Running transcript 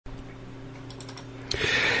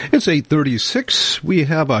It's 8:36. We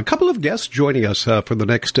have a couple of guests joining us for the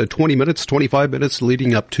next 20 minutes, 25 minutes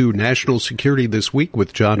leading up to National Security this week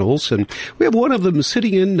with John Olson. We have one of them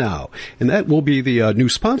sitting in now, and that will be the new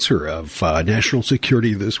sponsor of National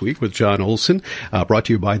Security this week with John Olson, brought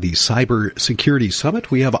to you by the Cybersecurity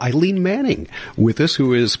Summit. We have Eileen Manning with us,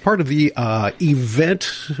 who is part of the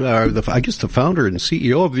event, the founder and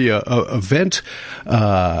CEO of the event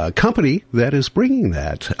company that is bringing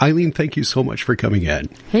that. Eileen, thank you so much for coming in.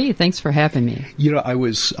 Hey, thanks for having me. You know,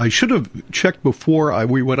 I should have checked before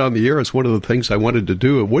we went on the air. It's one of the things I wanted to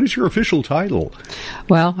do. What is your official title?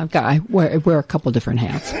 Well, I wear a couple different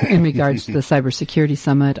hats. In regards to the Cybersecurity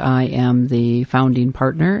Summit, I am the founding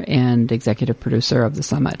partner and executive producer of the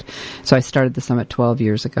summit. So I started the summit 12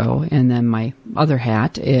 years ago, and then my other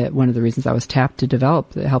hat, one of the reasons I was tapped to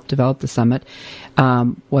help develop the summit,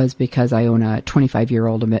 was because I own a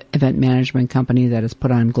 25-year-old event management company that has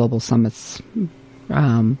put on global summits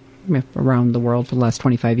around the world for the last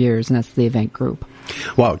 25 years, and that's the Event Group.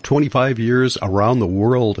 Wow, 25 years around the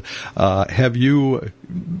world. Have you,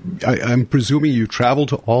 I'm presuming you traveled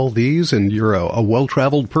to all these, and you're a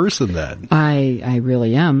well-traveled person then. I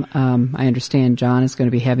really am. I understand John is going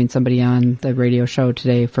to be having somebody on the radio show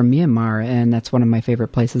today from Myanmar, and that's one of my favorite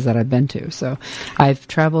places that I've been to. So I've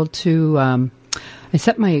traveled to, I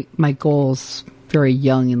set my goals very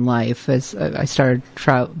young in life as I started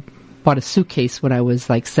bought a suitcase when I was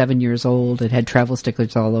like 7 years old. It had travel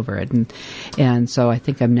stickers all over it, and so I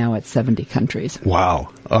think I'm now at 70 countries. Wow!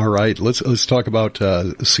 All right, let's talk about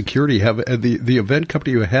security. Have the event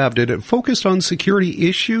company you have, did it focus on security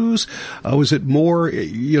issues? Was it more, at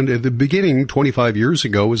the beginning 25 years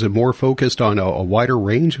ago? Was it more focused on a wider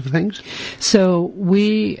range of things? So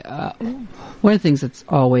we one of the things that's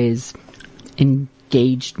always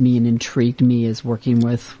engaged me and intrigued me is working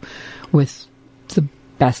with the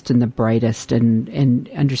best and the brightest, and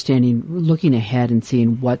understanding, looking ahead and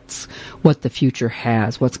seeing what the future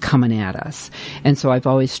has, what's coming at us. And so I've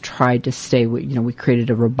always tried to stay with, we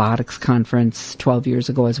created a robotics conference 12 years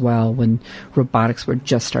ago as well, when robotics were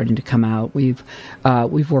just starting to come out. We've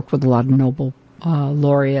worked with a lot of Nobel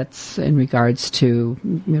laureates in regards to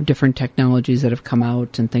different technologies that have come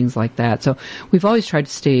out and things like that. So we've always tried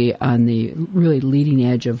to stay on the really leading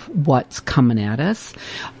edge of what's coming at us,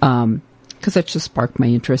 because that just sparked my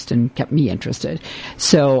interest and kept me interested.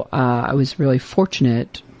 So I was really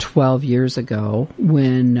fortunate 12 years ago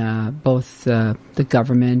when both the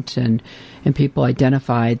government and people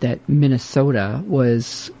identified that Minnesota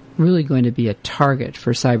was really going to be a target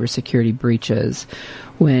for cybersecurity breaches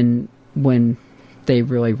when they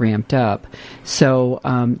really ramped up. So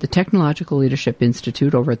the Technological Leadership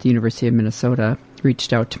Institute over at the University of Minnesota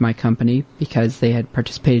reached out to my company because they had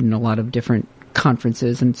participated in a lot of different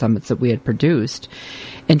conferences and summits that we had produced,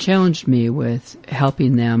 and challenged me with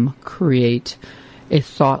helping them create a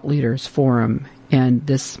thought leaders forum, and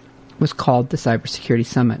this was called the Cybersecurity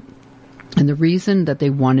Summit. And the reason that they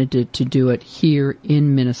wanted to do it here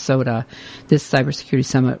in Minnesota, this Cybersecurity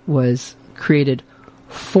Summit was created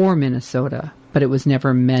for Minnesota, but it was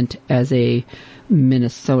never meant as a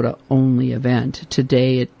Minnesota-only event.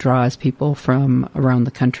 Today, it draws people from around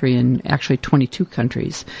the country, and actually 22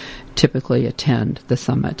 countries typically attend the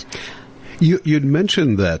summit. You'd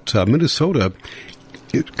mentioned that Minnesota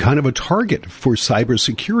is kind of a target for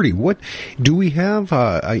cybersecurity. What do we have?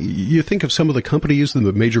 You think of some of the companies and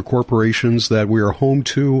the major corporations that we are home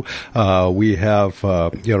to. We have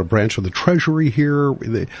a branch of the Treasury here,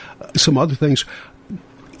 some other things.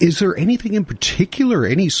 Is there anything in particular,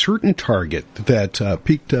 any certain target that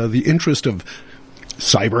piqued the interest of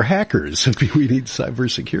cyber hackers? We need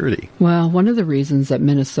cybersecurity. Well, one of the reasons that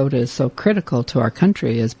Minnesota is so critical to our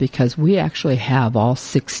country is because we actually have all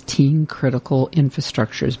 16 critical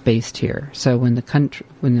infrastructures based here. So when the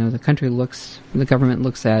government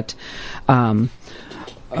looks at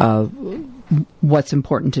what's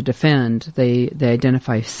important to defend, they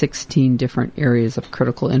identify 16 different areas of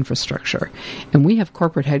critical infrastructure. And we have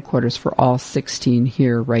corporate headquarters for all 16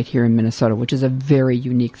 right here in Minnesota, which is a very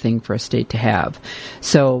unique thing for a state to have.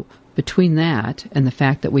 So between that and the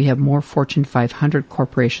fact that we have more Fortune 500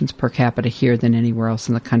 corporations per capita here than anywhere else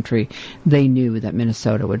in the country, they knew that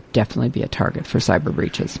Minnesota would definitely be a target for cyber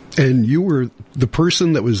breaches. And you were the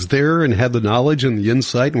person that was there and had the knowledge and the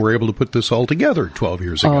insight and were able to put this all together 12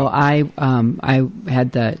 years ago. Oh, I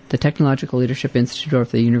had the Technological Leadership Institute over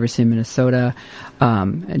at the University of Minnesota,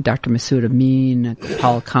 Dr. Masood Amin,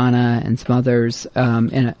 Paul Khanna, and some others,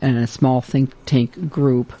 and a small think tank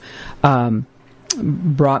group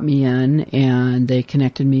brought me in, and they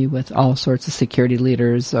connected me with all sorts of security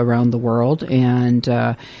leaders around the world. And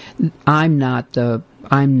I'm not the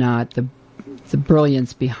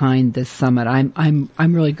brilliance behind this summit. I'm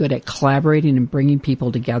really good at collaborating and bringing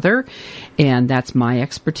people together, and that's my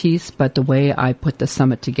expertise. But the way I put the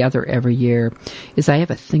summit together every year is I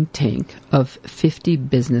have a think tank of 50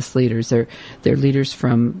 business leaders. They're leaders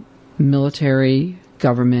from military,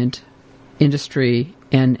 government, industry,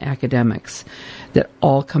 and academics that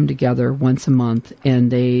all come together once a month,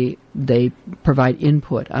 and they provide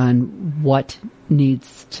input on what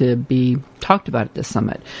needs to be talked about at this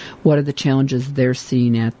summit. What are the challenges they're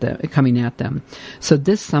seeing coming at them? So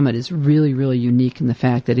this summit is really, really unique in the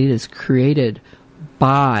fact that it is created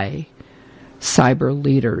by cyber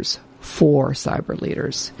leaders for cyber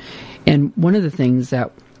leaders. And one of the things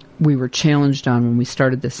that we were challenged on when we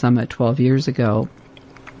started this summit 12 years ago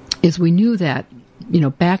is we knew that,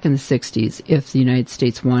 back in the 60s, if the United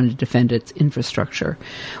States wanted to defend its infrastructure,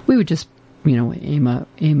 we would just, aim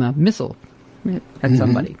a missile at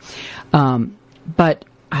somebody. But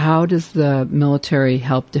how does the military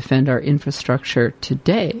help defend our infrastructure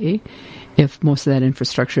today if most of that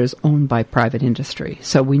infrastructure is owned by private industry?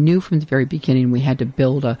 So we knew from the very beginning we had to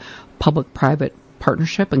build a public-private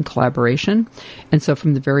partnership and collaboration. And so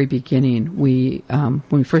from the very beginning, when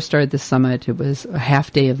we first started the summit, it was a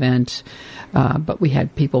half-day event, but we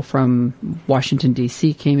had people from Washington,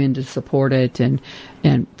 D.C. came in to support it, and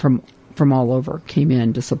from all over came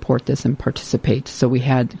in to support this and participate. So we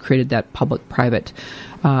had created that public-private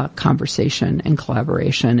conversation and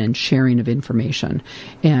collaboration and sharing of information.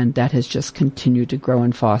 And that has just continued to grow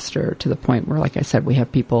and foster to the point where, like I said, we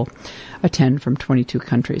have people attend from 22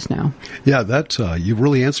 countries now. Yeah, that's you've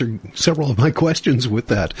really answered several of my questions with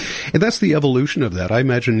that. And that's the evolution of that. I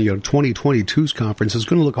imagine 2022's conference is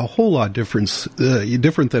going to look a whole lot different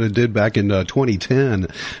than it did back in 2010,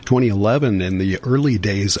 2011, in the early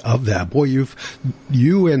days of that. Boy,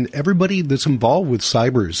 you and everybody that's involved with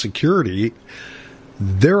cybersecurity,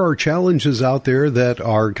 there are challenges out there that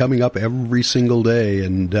are coming up every single day,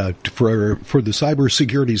 and for the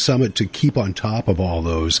Cybersecurity Summit to keep on top of all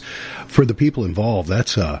those, for the people involved,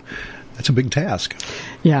 that's a big task.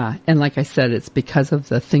 Yeah, and like I said, it's because of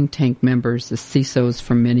the think tank members, the CISOs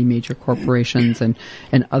from many major corporations, and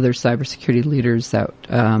other cybersecurity leaders that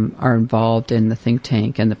are involved in the think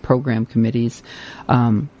tank and the program committees.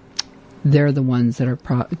 They're the ones that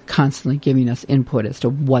are constantly giving us input as to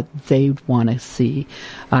what they want to see.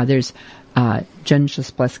 There's Jen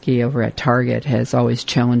Shasplesky over at Target has always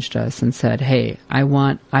challenged us and said, "Hey, I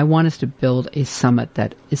want us to build a summit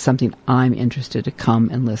that is something I'm interested to come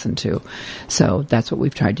and listen to." So that's what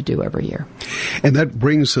we've tried to do every year. And that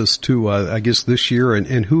brings us to, I guess, this year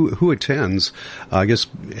and who attends. I guess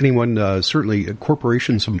anyone, certainly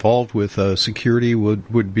corporations involved with security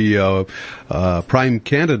would be prime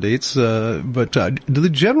candidates. But the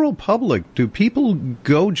general public, do people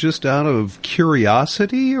go just out of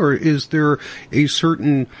curiosity, or is there a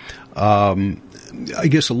certain, I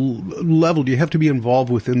guess, a level? Do you have to be involved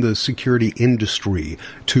within the security industry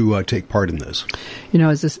to take part in this?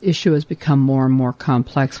 As this issue has become more and more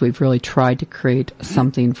complex, we've really tried to create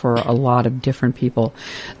something for a lot of different people.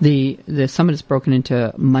 The summit is broken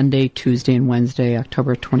into Monday, Tuesday, and Wednesday,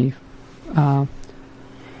 October 24th,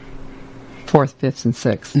 5th, and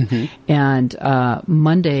 6th. Mm-hmm. And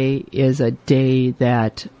Monday is a day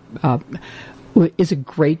that is a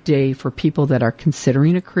great day for people that are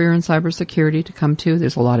considering a career in cybersecurity to come to.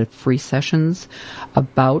 There's a lot of free sessions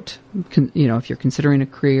about, if you're considering a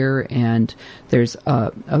career, and there's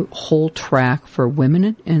a whole track for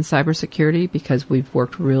women in cybersecurity, because we've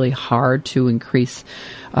worked really hard to increase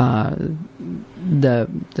the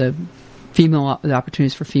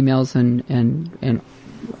opportunities for females and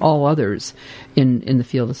all others in the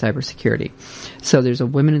field of cybersecurity. So there's a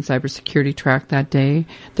Women in Cybersecurity track that day.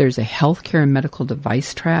 There's a healthcare and medical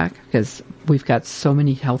device track, because we've got so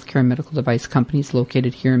many healthcare and medical device companies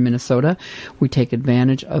located here in Minnesota. We take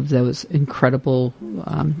advantage of those incredible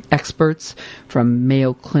experts, from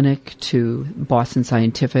Mayo Clinic to Boston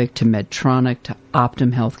Scientific to Medtronic to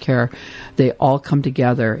Optum Healthcare. They all come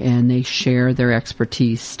together and they share their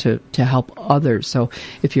expertise to help others. So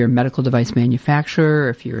if you're a medical device manufacturer,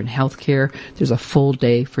 if you're in healthcare, there's a full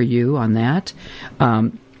day for you on that.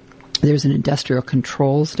 There's an industrial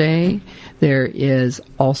controls day. There is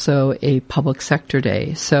also a public sector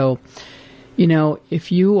day. So,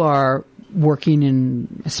 if you are working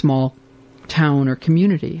in a small town or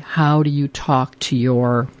community, how do you talk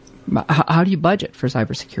to how do you budget for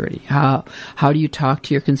cybersecurity? How do you talk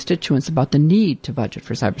to your constituents about the need to budget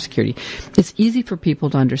for cybersecurity? It's easy for people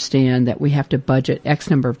to understand that we have to budget X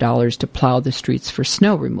number of dollars to plow the streets for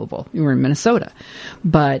snow removal. We're in Minnesota.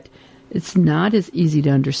 But it's not as easy to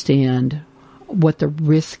understand what the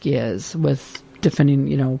risk is with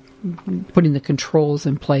defending, putting the controls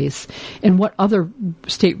in place, and what other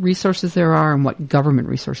state resources there are and what government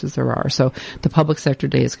resources there are. So the Public Sector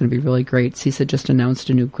Day is going to be really great. CISA just announced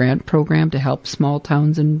a new grant program to help small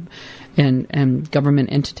towns and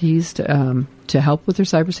government entities to help with their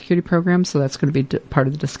cybersecurity programs. So that's going to be part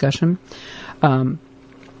of the discussion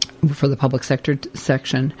for the public sector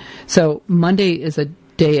section. So Monday is a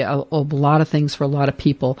day of a lot of things for a lot of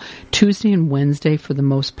people. Tuesday and Wednesday, for the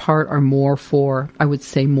most part, are more for, I would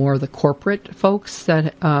say, more the corporate folks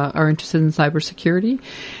that are interested in cybersecurity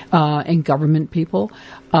and government people.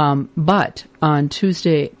 But on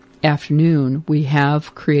Tuesday afternoon, we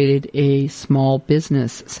have created a small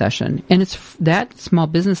business session, and that small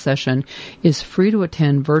business session is free to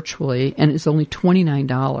attend virtually, and it's only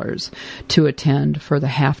 $29 to attend for the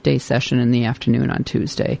half-day session in the afternoon on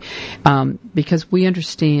Tuesday, because we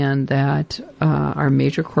understand that our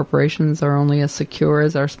major corporations are only as secure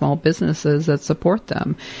as our small businesses that support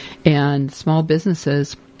them, and small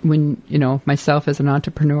businesses, when myself as an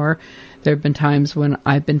entrepreneur, there have been times when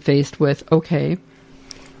I've been faced with, okay,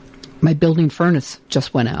 my building furnace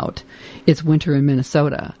just went out. It's winter in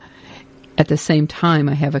Minnesota. At the same time,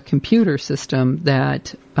 I have a computer system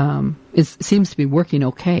that seems to be working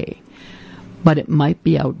okay, but it might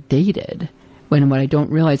be outdated. When what I don't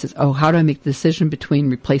realize is, how do I make the decision between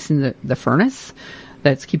replacing the furnace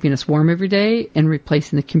that's keeping us warm every day and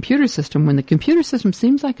replacing the computer system, when the computer system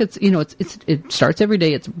seems like it starts every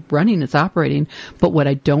day, it's running, it's operating, but what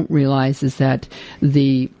I don't realize is that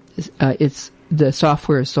the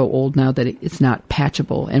software is so old now that it's not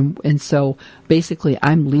patchable. And so basically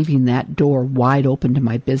I'm leaving that door wide open to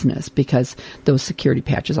my business because those security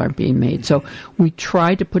patches aren't being made. So we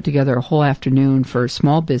tried to put together a whole afternoon for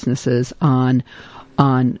small businesses on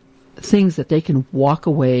things that they can walk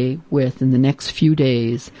away with in the next few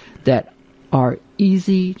days that are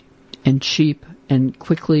easy and cheap and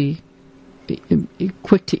quick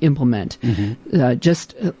to implement. Mm-hmm.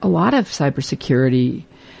 Just a lot of cybersecurity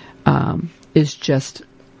is just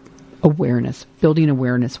awareness, building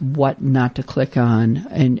awareness, what not to click on,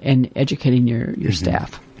 and educating your mm-hmm.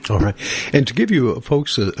 staff. All right. And to give you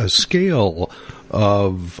folks a scale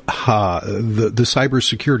of the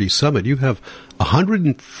Cybersecurity Summit, you have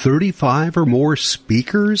 135 or more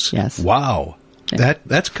speakers? Yes. Wow. Yeah.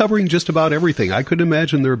 That's covering just about everything. I couldn't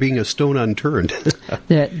imagine there being a stone unturned.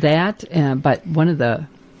 But one of the...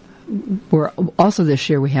 We're also this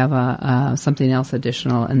year we have something else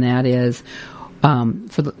additional, and that is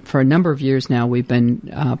for a number of years now we've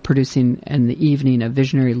been producing in the evening a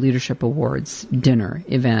Visionary Leadership Awards dinner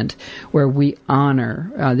event where we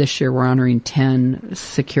honor. This year we're honoring 10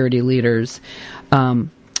 security leaders,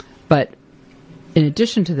 but in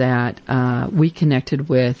addition to that, we connected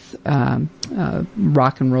with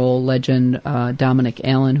rock and roll legend Dominic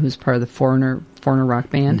Allen, who's part of the Foreigner rock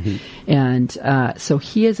band. Mm-hmm. And so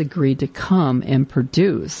he has agreed to come and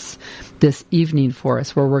produce this evening for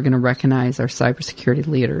us where we're going to recognize our cybersecurity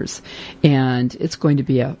leaders. And it's going to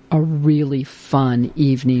be a really fun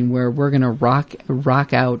evening where we're going to rock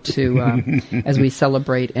out to as we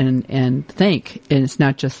celebrate and thank. And it's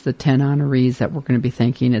not just the 10 honorees that we're going to be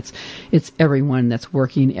thanking. It's everyone that's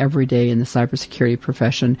working every day in the cybersecurity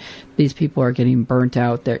profession. These people are getting burnt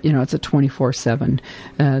out. It's a 24/7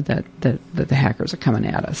 that the hackers are coming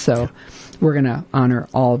at us. So we're going to honor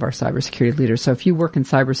all of our cybersecurity leaders. So if you work in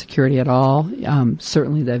cybersecurity at all,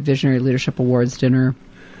 certainly the Visionary Leadership Awards dinner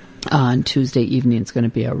on Tuesday evening is going to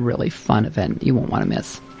be a really fun event you won't want to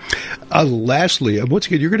miss. Lastly, once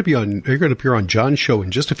again, you're going to appear on John's show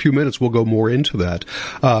in just a few minutes. We'll go more into that.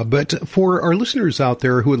 But for our listeners out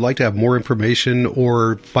there who would like to have more information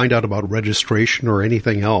or find out about registration or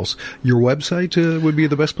anything else, your website would be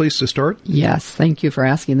the best place to start? Yes, thank you for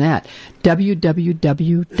asking that.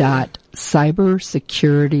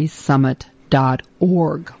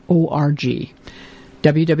 www.cybersecuritysummit.org, O-R-G.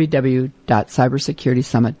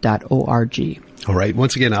 www.cybersecuritysummit.org. All right.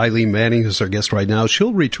 Once again, Eileen Manning is our guest right now.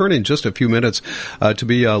 She'll return in just a few minutes to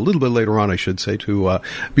be a little bit later on, I should say, to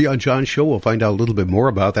be on John's show. We'll find out a little bit more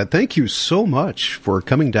about that. Thank you so much for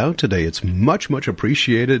coming down today. It's much, much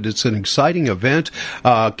appreciated. It's an exciting event.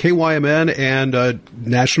 KYMN and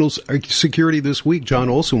National Security This Week. John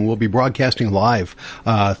Olson will be broadcasting live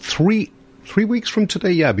 3 weeks from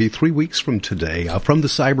today, it'd be 3 weeks from today, from the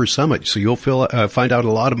Cyber Summit. So you'll find out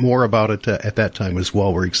a lot more about it at that time as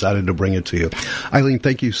well. We're excited to bring it to you. Eileen,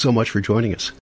 thank you so much for joining us.